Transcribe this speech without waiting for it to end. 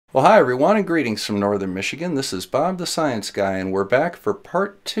Well, hi everyone, and greetings from Northern Michigan. This is Bob the Science Guy, and we're back for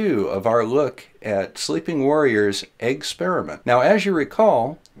part 2 of our look at Sleeping Warrior's experiment. Now, as you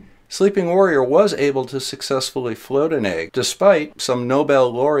recall, Sleeping Warrior was able to successfully float an egg, despite some Nobel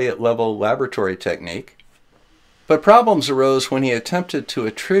laureate level laboratory technique. But problems arose when he attempted to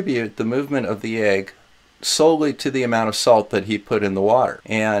attribute the movement of the egg solely to the amount of salt that he put in the water.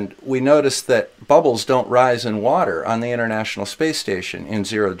 And we noticed that bubbles don't rise in water on the International Space Station in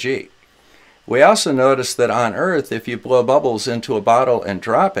 0G. We also noticed that on Earth, if you blow bubbles into a bottle and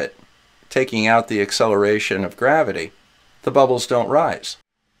drop it, taking out the acceleration of gravity, the bubbles don't rise.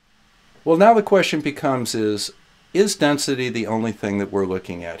 Well, now the question becomes is density the only thing that we're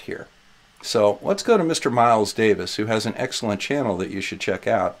looking at here? So let's go to Mr. Miles Davis, who has an excellent channel that you should check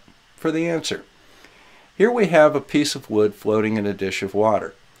out, for the answer. Here we have a piece of wood floating in a dish of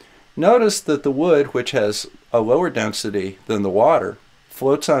water. Notice that the wood, which has a lower density than the water,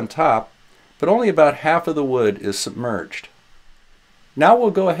 floats on top, but only about half of the wood is submerged. Now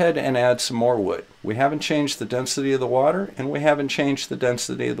we'll go ahead and add some more wood. We haven't changed the density of the water, and we haven't changed the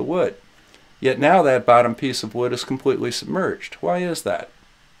density of the wood. Yet now that bottom piece of wood is completely submerged. Why is that?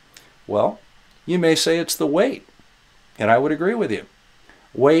 Well, you may say it's the weight, and I would agree with you.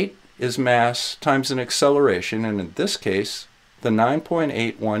 Weight is mass times an acceleration, and in this case, the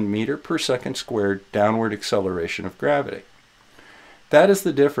 9.81 meter per second squared downward acceleration of gravity. That is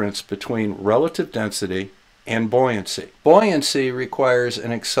the difference between relative density and buoyancy. Buoyancy requires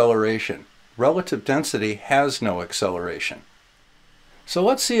an acceleration. Relative density has no acceleration. So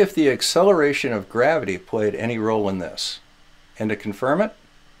let's see if the acceleration of gravity played any role in this. And to confirm it,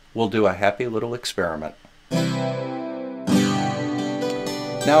 we'll do a happy little experiment.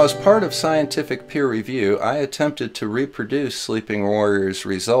 Now, as part of scientific peer review, I attempted to reproduce Sleeping Warrior's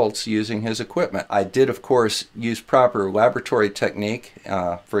results using his equipment. I did, of course, use proper laboratory technique,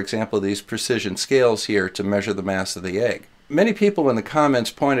 for example, these precision scales here to measure the mass of the egg. Many people in the comments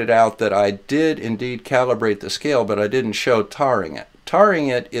pointed out that I did indeed calibrate the scale, but I didn't show tarring it. Tarring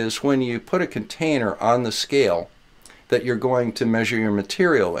it is when you put a container on the scale that you're going to measure your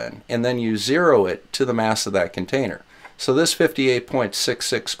material in, and then you zero it to the mass of that container. So this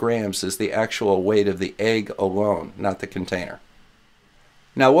 58.66 grams is the actual weight of the egg alone, not the container.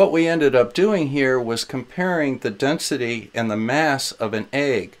 Now what we ended up doing here was comparing the density and the mass of an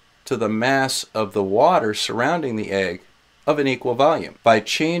egg to the mass of the water surrounding the egg of an equal volume. By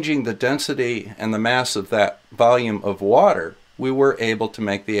changing the density and the mass of that volume of water, we were able to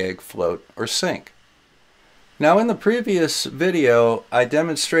make the egg float or sink. Now, in the previous video, I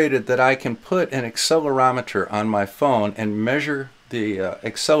demonstrated that I can put an accelerometer on my phone and measure the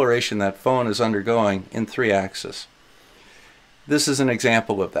acceleration that phone is undergoing in 3 axes. This is an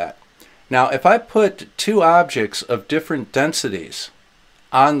example of that. Now, if I put 2 objects of different densities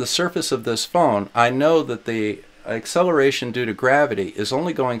on the surface of this phone, I know that the acceleration due to gravity is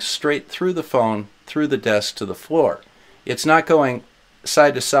only going straight through the phone, through the desk to the floor. It's not going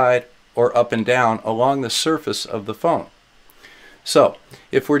side to side or up and down along the surface of the phone. So,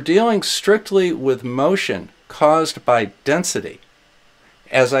 if we're dealing strictly with motion caused by density,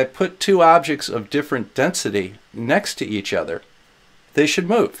 as I put 2 objects of different density next to each other, they should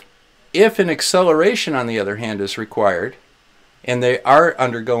move. If an acceleration, on the other hand, is required, and they are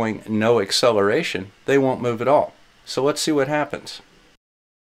undergoing no acceleration, they won't move at all. So let's see what happens.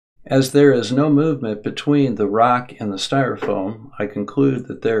 As there is no movement between the rock and the styrofoam, I conclude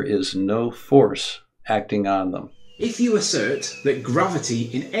that there is no force acting on them. If you assert that gravity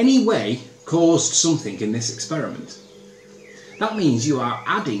in any way caused something in this experiment, that means you are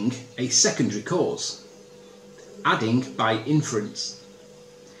adding a secondary cause. Adding by inference.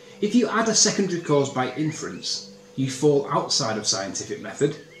 If you add a secondary cause by inference, you fall outside of scientific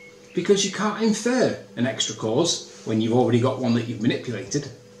method because you can't infer an extra cause when you've already got one that you've manipulated.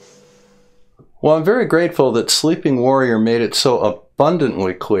 Well, I'm very grateful that Sleeping Warrior made it so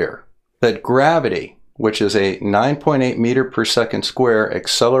abundantly clear that gravity, which is a 9.8 meter per second square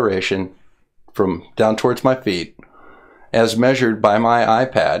acceleration from down towards my feet, as measured by my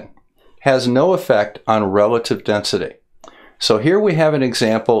iPad, has no effect on relative density. So here we have an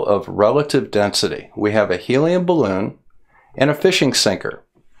example of relative density. We have a helium balloon and a fishing sinker.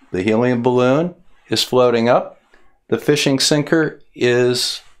 The helium balloon is floating up. The fishing sinker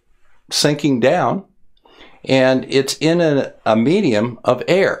is sinking down, and it's in a medium of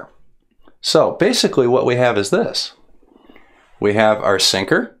air. So basically what we have is this. We have our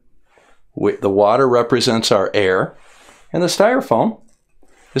sinker, the water represents our air, and the styrofoam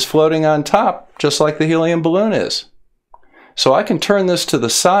is floating on top just like the helium balloon is. So I can turn this to the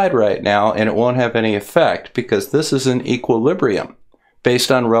side right now and it won't have any effect because this is in equilibrium.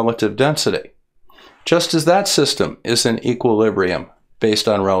 based on relative density, just as that system is in equilibrium based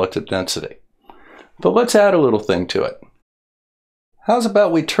on relative density. But let's add a little thing to it. How's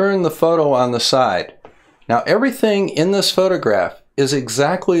about we turn the photo on the side? Now everything in this photograph is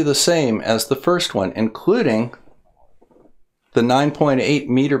exactly the same as the first one, including the 9.8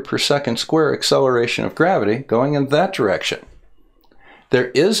 meter per second square acceleration of gravity going in that direction. There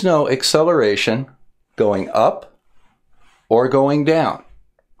is no acceleration going up or going down.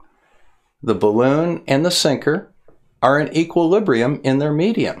 The balloon and the sinker are in equilibrium in their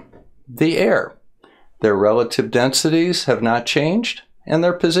medium, the air. Their relative densities have not changed, and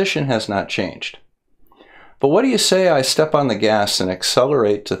their position has not changed. But what do you say I step on the gas and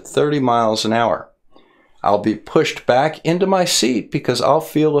accelerate to 30 miles an hour? I'll be pushed back into my seat because I'll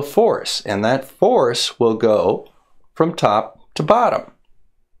feel a force, and that force will go from top to bottom.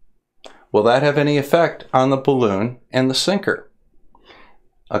 Will that have any effect on the balloon and the sinker?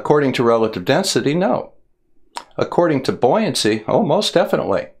 According to relative density, no. According to buoyancy, oh, most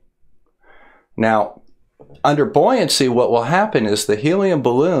definitely. Now, under buoyancy, what will happen is the helium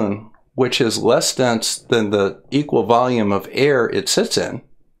balloon, which is less dense than the equal volume of air it sits in,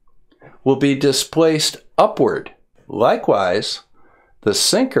 will be displaced upward. Likewise, the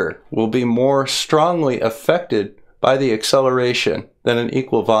sinker will be more strongly affected by the acceleration than an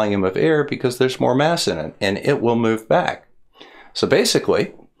equal volume of air because there's more mass in it, and it will move back. So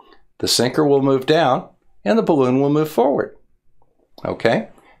basically, the sinker will move down and the balloon will move forward. Okay?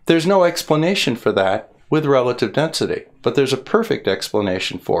 There's no explanation for that with relative density, but there's a perfect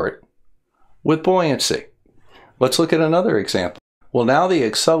explanation for it with buoyancy. Let's look at another example. Well, now the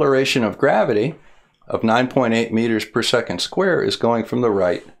acceleration of gravity of 9.8 meters per second square is going from the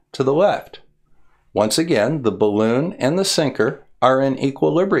right to the left. Once again, the balloon and the sinker are in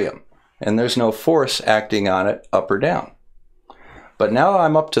equilibrium, and there's no force acting on it up or down. But now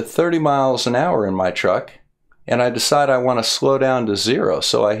I'm up to 30 miles an hour in my truck, and I decide I want to slow down to 0,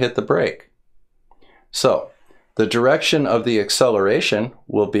 so I hit the brake. So, the direction of the acceleration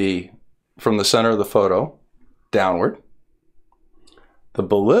will be from the center of the photo downward. The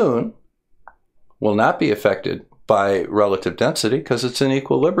balloon will not be affected by relative density because it's in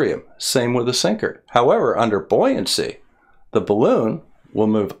equilibrium. Same with the sinker. However, under buoyancy, the balloon will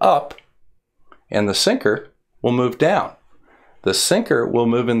move up and the sinker will move down. The sinker will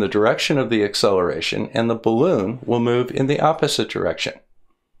move in the direction of the acceleration and the balloon will move in the opposite direction.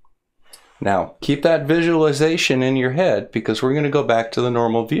 Now, keep that visualization in your head because we're going to go back to the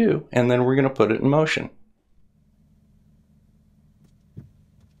normal view and then we're going to put it in motion.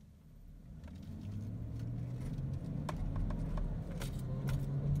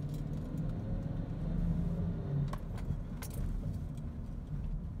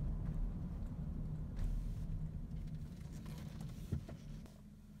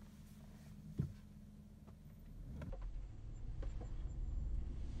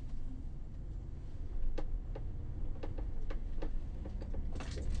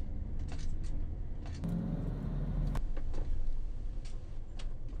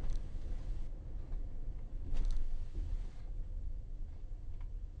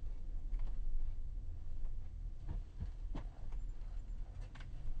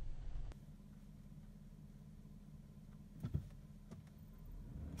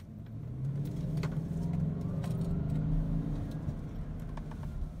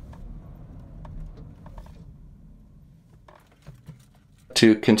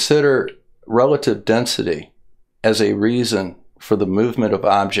 To consider relative density as a reason for the movement of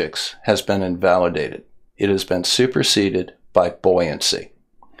objects has been invalidated. It has been superseded by buoyancy.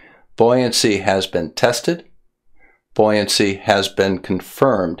 Buoyancy has been tested. Buoyancy has been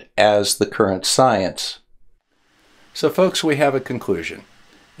confirmed as the current science. So folks, we have a conclusion.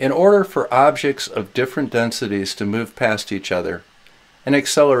 In order for objects of different densities to move past each other, an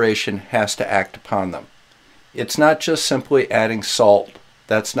acceleration has to act upon them. It's not just simply adding salt.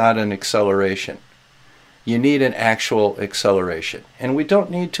 That's not an acceleration. You need an actual acceleration. And we don't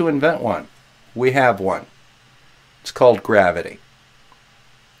need to invent one. We have one. It's called gravity.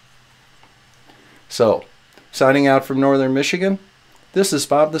 So, signing out from Northern Michigan, this is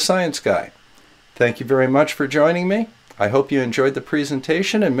Bob the Science Guy. Thank you very much for joining me. I hope you enjoyed the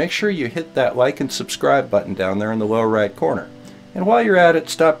presentation, and make sure you hit that like and subscribe button down there in the lower right corner. And while you're at it,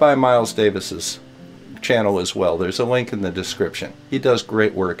 stop by Miles Davis's channel as well. There's a link in the description. He does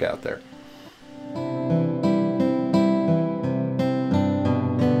great work out there.